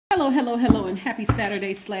Hello, and happy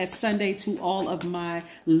Saturday / Sunday to all of my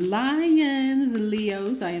lions,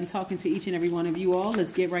 Leos. I am talking to each and every one of you all.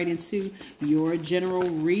 Let's get right into your general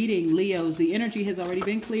reading. Leos, the energy has already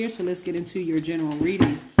been clear, so let's get into your general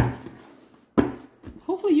reading.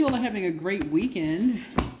 Hopefully you all are having a great weekend.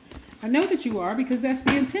 I know that you are because that's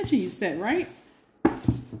the intention you set, right?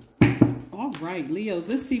 All right, Leos,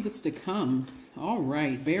 let's see what's to come. All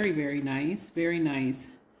right, very nice, very nice.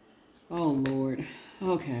 Oh, Lord.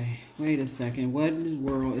 Okay, wait a second. What in this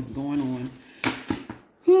world is going on?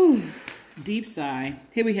 Whew. Deep sigh.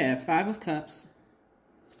 Here we have 5 of Cups,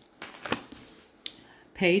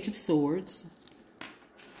 Page of Swords,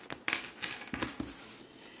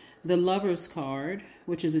 the Lover's card,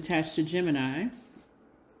 which is attached to Gemini,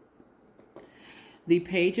 the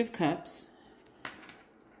Page of Cups,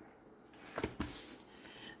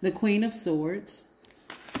 the Queen of Swords,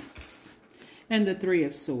 and the 3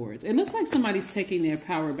 of Swords. It looks like somebody's taking their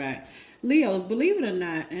power back. Leos, believe it or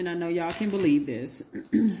not, and I know y'all can believe this,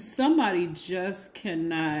 somebody just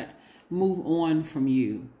cannot move on from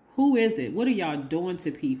you. Who is it? What are y'all doing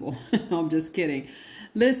to people? I'm just kidding.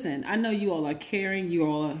 Listen, I know you all are caring. You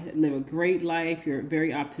all live a great life. You're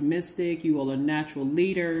very optimistic. You all are natural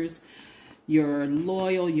leaders. You're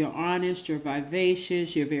loyal, you're honest, you're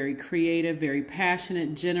vivacious, you're very creative, very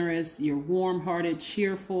passionate, generous, you're warm-hearted,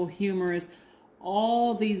 cheerful, humorous.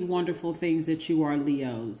 All these wonderful things that you are,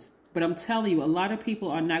 Leos. But I'm telling you, a lot of people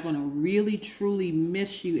are not going to really, truly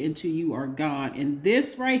miss you until you are gone. And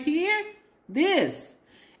this right here, this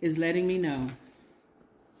is letting me know.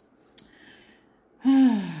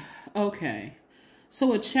 Okay.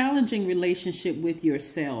 So a challenging relationship with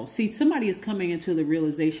yourself. See, somebody is coming into the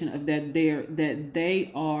realization of that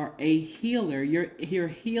they are a healer. You're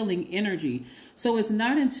healing energy. So it's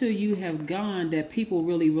not until you have gone that people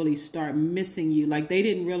really start missing you. Like they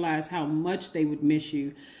didn't realize how much they would miss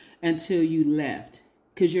you until you left,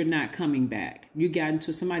 because you're not coming back.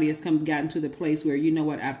 Somebody has gotten to the place where, you know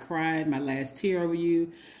what, I've cried my last tear over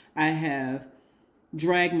you. I have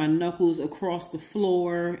drag my knuckles across the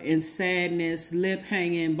floor in sadness, lip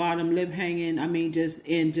hanging, bottom lip hanging. I mean,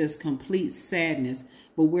 just complete sadness.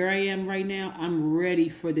 But where I am right now, I'm ready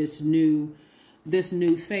for this new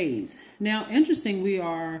phase. Now, interesting,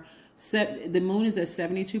 the moon is at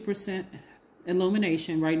 72%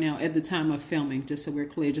 illumination right now at the time of filming, just so we're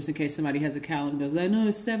clear, just in case somebody has a calendar goes, I know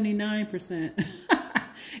it's 79%.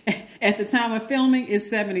 At the time of filming, it's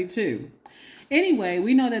 72. Anyway,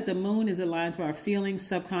 we know that the moon is aligned to our feelings,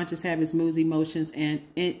 subconscious habits, moods, emotions, and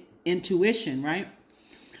intuition, right?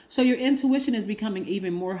 So your intuition is becoming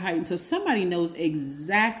even more heightened. So somebody knows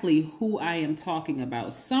exactly who I am talking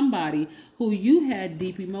about. Somebody who you had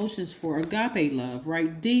deep emotions for, agape love,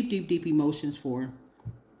 right? Deep emotions for.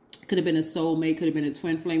 Could have been a soulmate, could have been a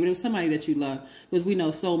twin flame, but it was somebody that you love. Because we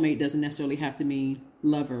know soulmate doesn't necessarily have to mean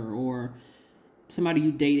lover or somebody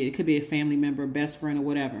you dated. It could be a family member, best friend, or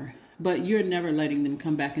whatever. But you're never letting them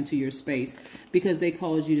come back into your space because they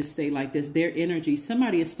caused you to stay like this. Their energy,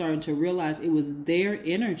 somebody is starting to realize it was their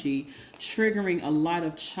energy triggering a lot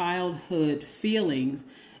of childhood feelings.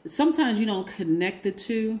 Sometimes you don't connect the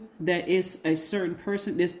two, that it's a certain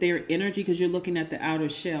person, it's their energy because you're looking at the outer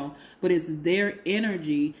shell, but it's their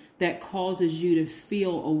energy that causes you to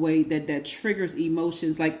feel a way that triggers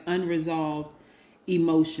emotions like unresolved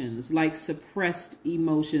emotions, like suppressed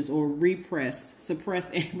emotions or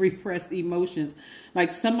suppressed and repressed emotions.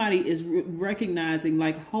 Like somebody is recognizing,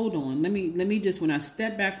 like, hold on, let me just, when I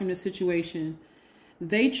step back from the situation,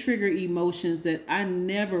 they trigger emotions that I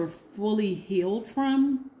never fully healed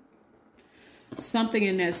from. Something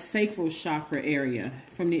in that sacral chakra area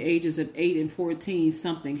from the ages of 8 and 14,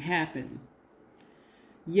 something happened.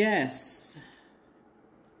 Yes.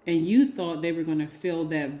 And you thought they were going to fill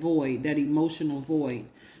that void, that emotional void.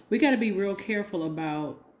 We got to be real careful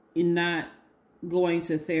about not going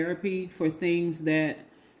to therapy for things that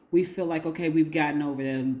we feel like, okay, we've gotten over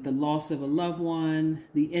that. The loss of a loved one,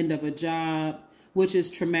 the end of a job, which is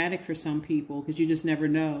traumatic for some people because you just never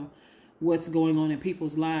know what's going on in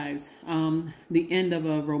people's lives. The end of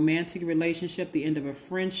a romantic relationship, the end of a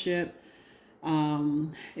friendship.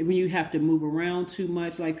 When you have to move around too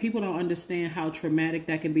much, like people don't understand how traumatic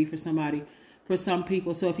that can be for somebody, for some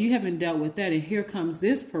people. So if you haven't dealt with that, and here comes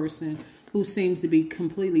this person who seems to be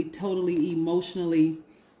completely, totally emotionally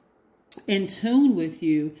in tune with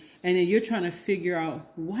you, and then you're trying to figure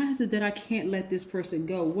out, why is it that I can't let this person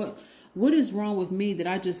go? What is wrong with me that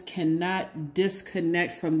I just cannot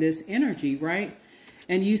disconnect from this energy, right?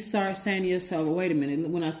 And you start saying to yourself, well, wait a minute,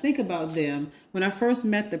 when I think about them, when I first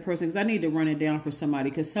met the person, because I need to run it down for somebody,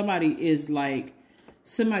 because somebody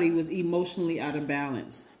was emotionally out of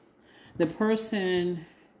balance. The person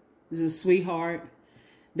This is a sweetheart.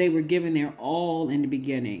 They were giving their all in the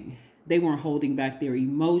beginning. They weren't holding back their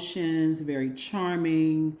emotions, very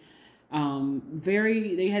charming,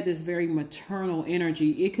 they had this very maternal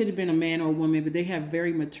energy. It could have been a man or a woman, but they have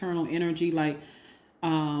very maternal energy, like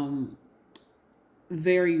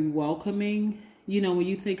very welcoming. You know, when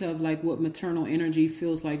you think of like what maternal energy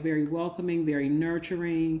feels like, very welcoming, very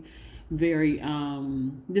nurturing, very,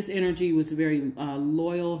 this energy was very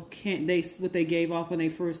loyal. What they gave off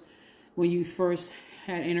when you first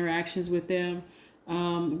had interactions with them,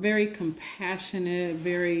 very compassionate,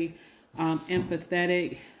 very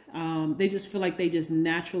empathetic. They just feel like they just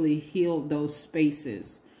naturally healed those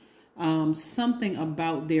spaces. Something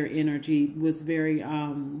about their energy was very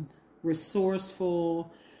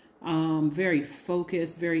resourceful, very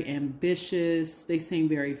focused, very ambitious. They seem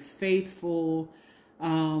very faithful.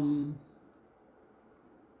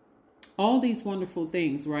 All these wonderful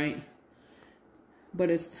things, right? But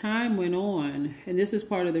as time went on, and this is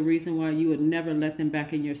part of the reason why you would never let them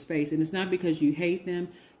back in your space. And it's not because you hate them.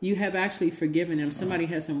 You have actually forgiven them. Somebody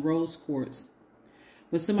has some rose quartz,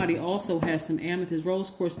 but somebody also has some amethyst. Rose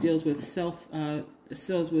quartz deals with self-love,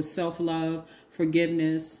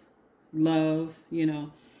 forgiveness, love, you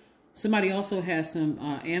know. Somebody also has some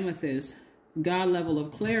amethyst. God level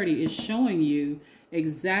of clarity is showing you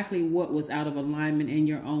exactly what was out of alignment in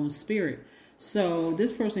your own spirit. So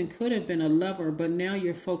this person could have been a lover, but now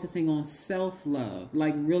you're focusing on self-love,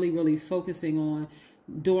 like really, really focusing on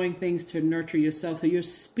doing things to nurture yourself. So you're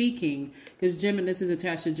speaking, because Gemini, this is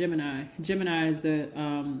attached to Gemini. Gemini is the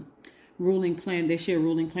ruling planet. They share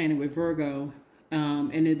ruling planet with Virgo,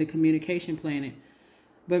 and then the communication planet.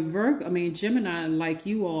 But Gemini, like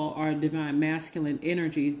you all, are divine masculine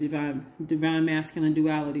energies, divine masculine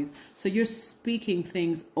dualities. So you're speaking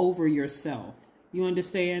things over yourself. You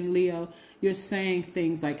understand, Leo? You're saying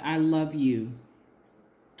things like, I love you.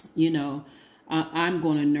 You know, I'm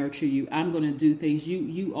going to nurture you. I'm going to do things.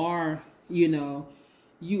 You are, you know,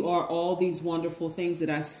 you are all these wonderful things that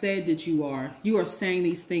I said that you are. You are saying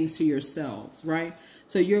these things to yourselves, right?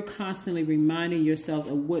 So you're constantly reminding yourselves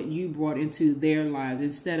of what you brought into their lives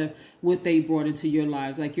instead of what they brought into your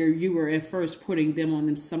lives. Like you were at first putting them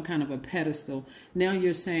on some kind of a pedestal. Now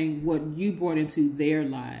you're saying what you brought into their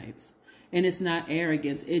lives. And it's not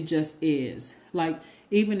arrogance. It just is. Like,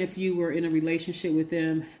 even if you were in a relationship with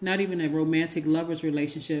them, not even a romantic lover's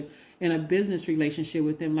relationship, in a business relationship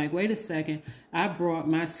with them, like, wait a second, I brought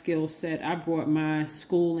my skill set, I brought my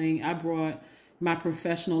schooling, I brought my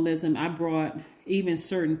professionalism, I brought even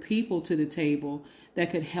certain people to the table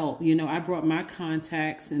that could help. You know, I brought my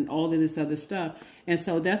contacts and all of this other stuff. And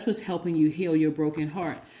so that's what's helping you heal your broken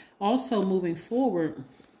heart. Also, moving forward,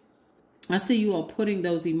 I see you all putting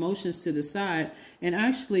those emotions to the side and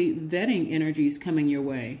actually vetting energies coming your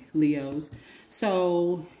way, Leos.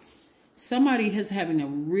 So somebody is having a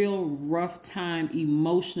real rough time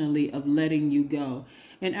emotionally of letting you go.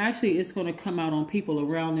 And actually it's going to come out on people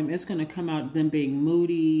around them. It's going to come out them being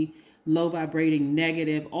moody, low vibrating,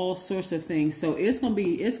 negative, all sorts of things. So it's going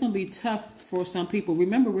to be tough for some people.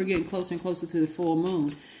 Remember, we're getting closer and closer to the full moon.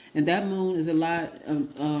 And that moon is a lot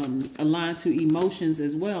aligned to emotions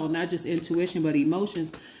as well, not just intuition, but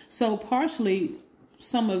emotions. So partially,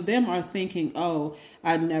 some of them are thinking, oh,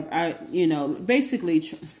 basically,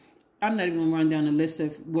 I'm not even going to run down the list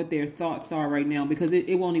of what their thoughts are right now, because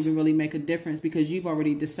it won't even really make a difference, because you've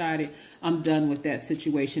already decided, I'm done with that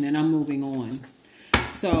situation and I'm moving on.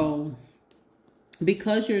 So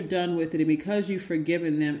because you're done with it, and because you've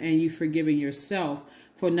forgiven them and you've forgiven yourself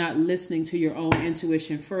for not listening to your own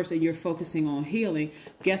intuition first, and you're focusing on healing,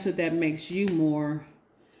 guess what that makes you more?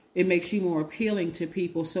 It makes you more appealing to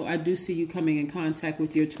people. So I do see you coming in contact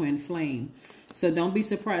with your twin flame. So don't be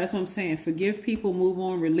surprised. That's what I'm saying. Forgive people, move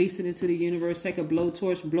on, release it into the universe, take a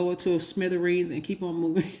blowtorch, blow it to a smithereens, and keep on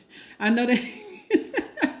moving. I know that,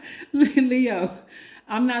 Leo,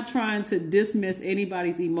 I'm not trying to dismiss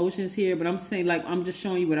anybody's emotions here, but I'm saying, like, I'm just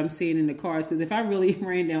showing you what I'm seeing in the cards. Because if I really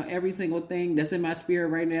ran down every single thing that's in my spirit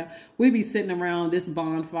right now, we'd be sitting around this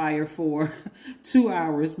bonfire for 2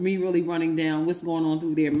 hours, me really running down what's going on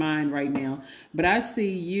through their mind right now. But I see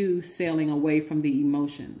you sailing away from the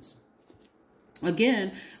emotions.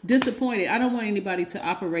 Again, disappointed. I don't want anybody to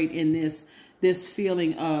operate in this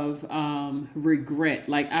feeling of regret,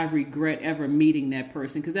 like I regret ever meeting that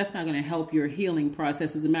person, because that's not going to help your healing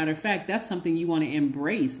process. As a matter of fact, that's something you want to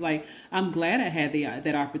embrace. Like, I'm glad I had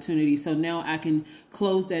that opportunity, so now I can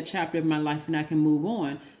close that chapter of my life and I can move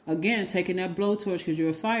on. Again, taking that blowtorch, because you're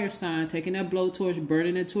a fire sign, taking that blowtorch,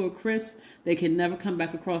 burning it to a crisp. They can never come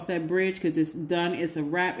back across that bridge, because it's done, it's a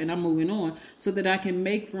wrap, and I'm moving on, so that I can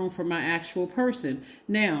make room for my actual person.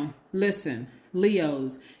 Now, listen,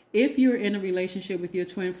 Leos, If you're in a relationship with your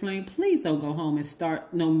twin flame, please don't go home and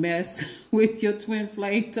start no mess with your twin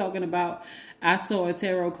flame talking about, I saw a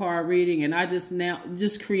tarot card reading and I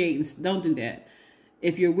just creating. Don't do that.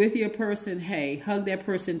 If you're with your person, hey, hug that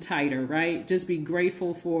person tighter, right? Just be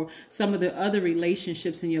grateful for some of the other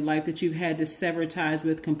relationships in your life that you've had to sever ties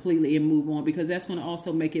with completely and move on, because that's going to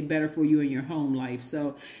also make it better for you in your home life.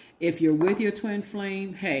 So if you're with your twin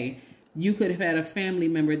flame, hey, you could have had a family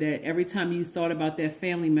member that every time you thought about that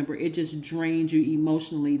family member, it just drained you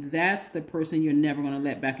emotionally. That's the person you're never going to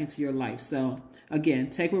let back into your life. So again,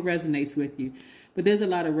 take what resonates with you. But there's a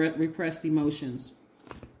lot of repressed emotions.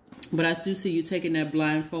 But I do see you taking that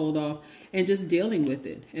blindfold off and just dealing with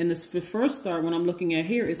it. And the first start, when I'm looking at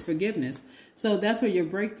here, is forgiveness. So that's where your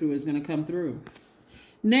breakthrough is going to come through.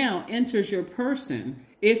 Now enters your person,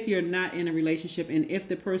 if you're not in a relationship, and if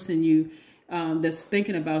the person you that's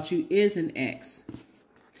thinking about you is an ex.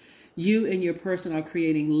 You and your person are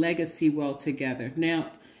creating legacy wealth together.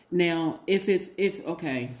 Now,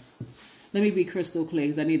 okay, let me be crystal clear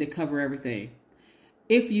because I need to cover everything.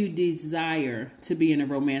 If you desire to be in a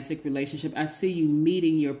romantic relationship, I see you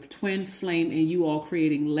meeting your twin flame and you all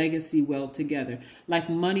creating legacy wealth together. Like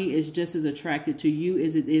money is just as attracted to you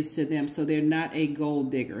as it is to them. So they're not a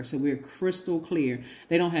gold digger. So we're crystal clear.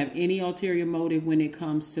 They don't have any ulterior motive when it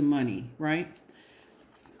comes to money, right?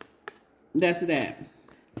 That's that.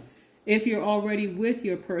 If you're already with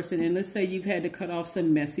your person, and let's say you've had to cut off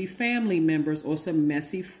some messy family members or some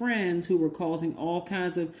messy friends who were causing all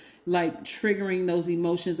kinds of, like, triggering those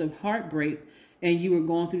emotions of heartbreak, and you were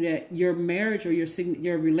going through that, your marriage or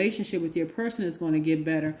your relationship with your person is going to get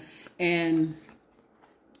better, and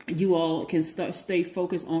you all can stay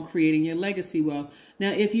focused on creating your legacy wealth. Now,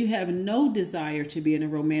 if you have no desire to be in a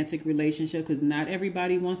romantic relationship, because not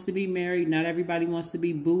everybody wants to be married, not everybody wants to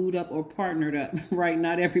be booed up or partnered up, right?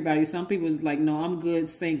 Not everybody. Some people is like, no, I'm good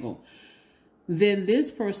single. Then this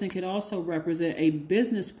person could also represent a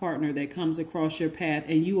business partner that comes across your path,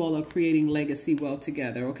 and you all are creating legacy wealth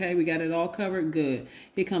together. Okay, we got it all covered. Good.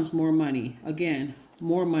 Here comes more money. Again,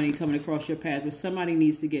 more money coming across your path, but somebody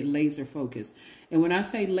needs to get laser focused. And when I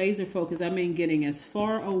say laser focused, I mean getting as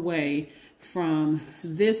far away from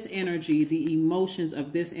this energy, the emotions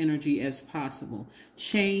of this energy, as possible.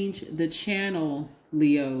 Change the channel,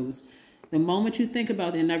 Leos. The moment you think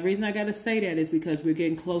about it, and the reason I got to say that is because we're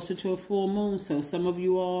getting closer to a full moon. So some of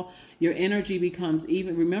you all, your energy becomes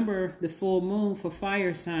even, remember the full moon for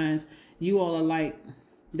fire signs, you all are like,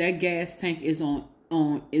 that gas tank is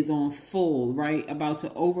on full, right? About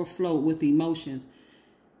to overflow with emotions.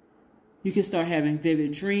 You can start having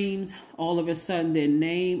vivid dreams. All of a sudden, their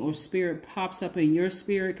name or spirit pops up in your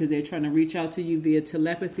spirit because they're trying to reach out to you via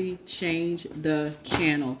telepathy. Change the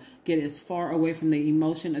channel. Get as far away from the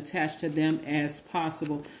emotion attached to them as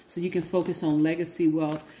possible so you can focus on legacy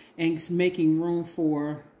wealth and making room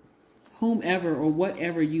for whomever or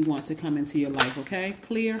whatever you want to come into your life, okay?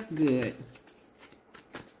 Clear? Good.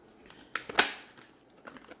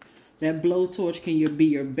 That blowtorch can be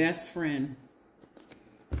your best friend.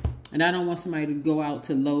 And I don't want somebody to go out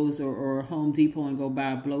to Lowe's or Home Depot and go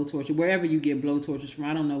buy a blowtorch, wherever you get blowtorches from.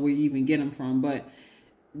 I don't know where you even get them from, but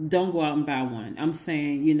don't go out and buy one. I'm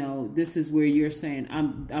saying, you know, this is where you're saying,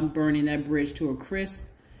 I'm burning that bridge to a crisp.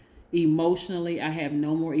 Emotionally, I have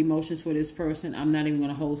no more emotions for this person. I'm not even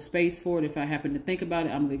going to hold space for it. If I happen to think about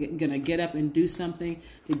it, I'm going to get up and do something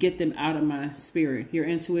to get them out of my spirit. Your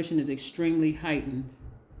intuition is extremely heightened.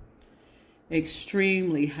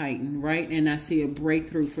 Extremely heightened, right? And I see a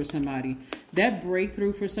breakthrough for somebody. That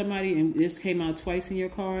breakthrough for somebody, and this came out twice in your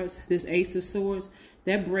cards, this Ace of Swords,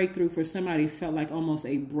 that breakthrough for somebody felt like almost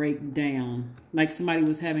a breakdown. Like somebody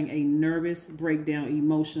was having a nervous breakdown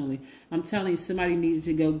emotionally. I'm telling you, somebody needed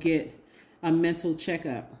to go get a mental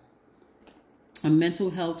checkup. A mental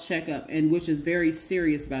health checkup, and which is very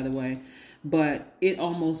serious, by the way. But it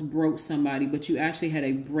almost broke somebody, but you actually had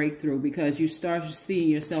a breakthrough because you started seeing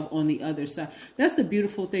yourself on the other side. That's the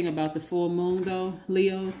beautiful thing about the full moon, though,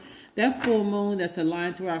 Leos. That full moon that's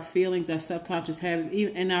aligned to our feelings, our subconscious habits,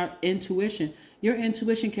 even and our intuition. Your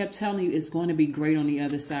intuition kept telling you it's going to be great on the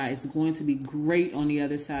other side. It's going to be great on the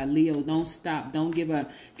other side. Leo, don't stop. Don't give up.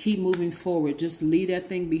 Keep moving forward. Just leave that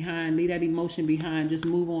thing behind. Leave that emotion behind. Just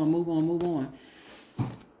move on, move on, move on.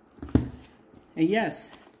 And yes,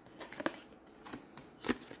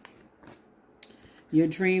 your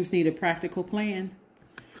dreams need a practical plan.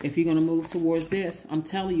 If you're going to move towards this, I'm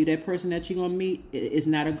telling you, that person that you're going to meet is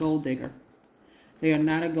not a gold digger. They are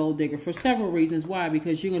not a gold digger for several reasons. Why?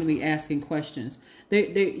 Because you're going to be asking questions. You're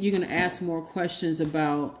going to ask more questions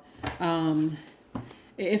about,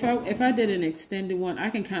 if I did an extended one, I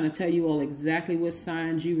can kind of tell you all exactly what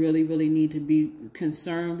signs you really need to be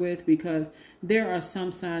concerned with, because there are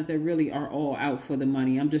some signs that really are all out for the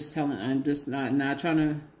money. I'm just not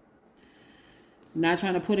trying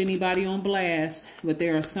to put anybody on blast, but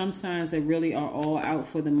there are some signs that really are all out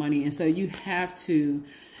for the money. And so you have to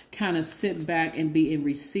kind of sit back and be in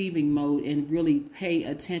receiving mode and really pay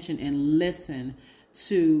attention and listen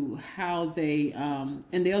to how they,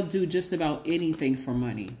 and they'll do just about anything for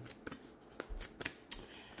money.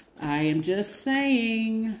 I am just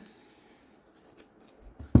saying,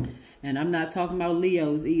 and I'm not talking about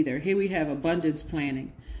Leos either. Here we have abundance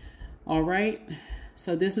planning. All right.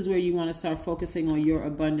 So this is where you want to start focusing on your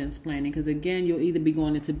abundance planning, because again, you'll either be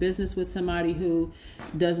going into business with somebody who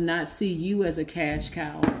does not see you as a cash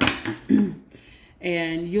cow.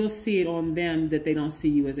 And you'll see it on them that they don't see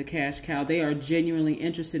you as a cash cow. They are genuinely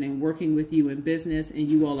interested in working with you in business, and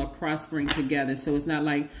you all are prospering together. So it's not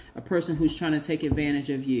like a person who's trying to take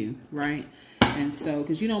advantage of you, right? And so,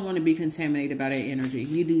 because you don't want to be contaminated by that energy.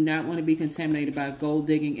 You do not want to be contaminated by gold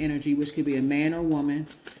digging energy, which could be a man or woman.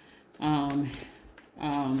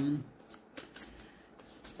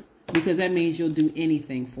 Because that means you'll do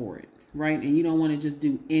anything for it. Right? And you don't want to just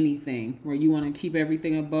do anything, where you want to keep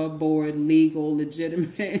everything above board, legal,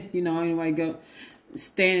 legitimate. You know, anybody go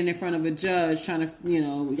standing in front of a judge trying to, you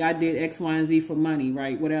know, I did X, Y, and Z for money,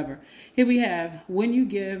 right? Whatever. Here we have, when you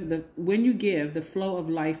give, the flow of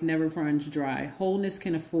life never runs dry. Wholeness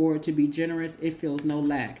can afford to be generous. It feels no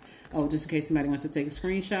lack. Oh, just in case somebody wants to take a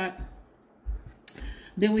screenshot.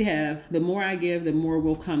 Then we have, the more I give, the more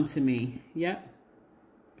will come to me. Yep.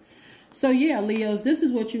 So yeah, Leos, this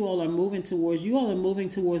is what you all are moving towards. You all are moving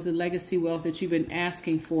towards the legacy wealth that you've been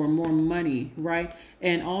asking for, more money, right?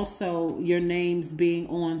 And also your names being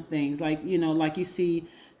on things, like, you know, like you see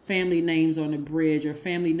family names on a bridge, or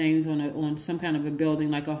family names on some kind of a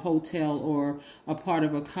building, like a hotel or a part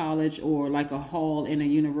of a college, or like a hall in a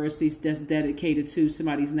university that's dedicated to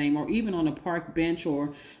somebody's name, or even on a park bench,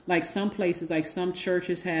 or like some places, like some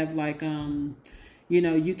churches have like, you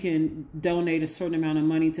know, you can donate a certain amount of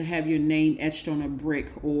money to have your name etched on a brick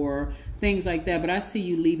or things like that. But I see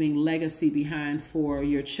you leaving legacy behind for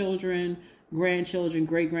your children, grandchildren,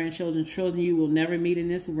 great-grandchildren, children you will never meet in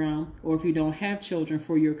this realm, or if you don't have children,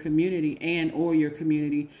 for your community or your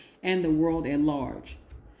community and the world at large.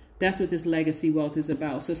 That's what this legacy wealth is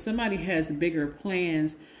about. So somebody has bigger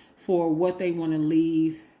plans for what they want to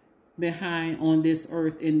leave behind on this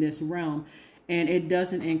earth, in this realm. And it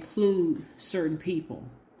doesn't include certain people,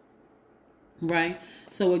 right?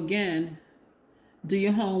 So again, do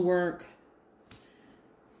your homework.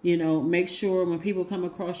 You know, make sure when people come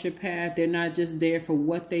across your path, they're not just there for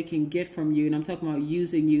what they can get from you. And I'm talking about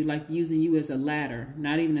using you, like using you as a ladder,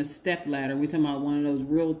 not even a step ladder. We're talking about one of those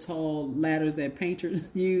real tall ladders that painters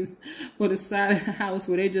use for the side of the house,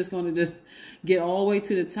 where they're just going to just get all the way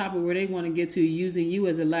to the top of where they want to get to, using you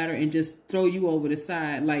as a ladder and just throw you over the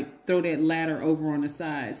side, like throw that ladder over on the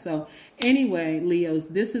side. So anyway, Leos,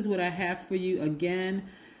 this is what I have for you. Again,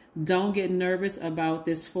 don't get nervous about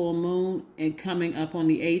this full moon and coming up on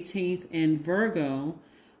the 18th in Virgo.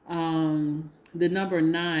 The number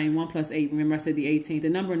 9, 1 plus 8, remember I said the 18th. The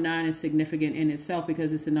number 9 is significant in itself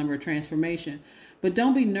because it's a number of transformation. But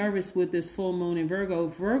don't be nervous with this full moon in Virgo.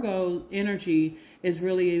 Virgo energy is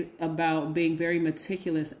really about being very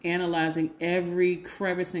meticulous, analyzing every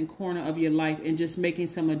crevice and corner of your life and just making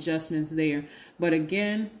some adjustments there. But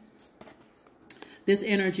again, this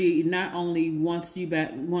energy not only wants you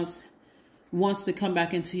back, wants to come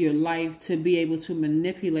back into your life to be able to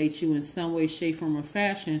manipulate you in some way, shape, form, or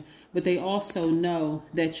fashion, but they also know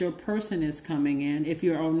that your person is coming in, if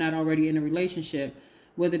you're not already in a relationship,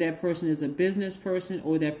 whether that person is a business person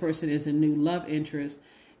or that person is a new love interest,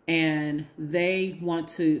 and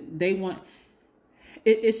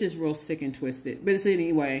it's just real sick and twisted. But it's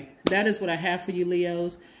anyway, that is what I have for you,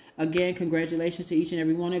 Leos. Again, congratulations to each and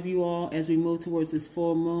every one of you all as we move towards this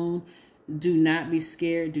full moon. Do not be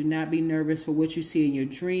scared. Do not be nervous for what you see in your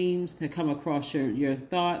dreams to come across your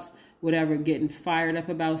thoughts, whatever, getting fired up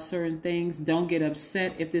about certain things. Don't get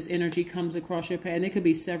upset if this energy comes across your path. And it could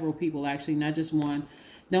be several people, actually, not just one.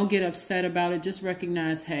 Don't get upset about it. Just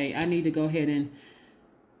recognize, hey, I need to go ahead and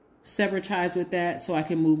sever ties with that so I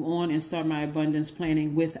can move on and start my abundance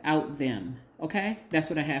planning without them. Okay? That's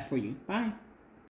what I have for you. Bye.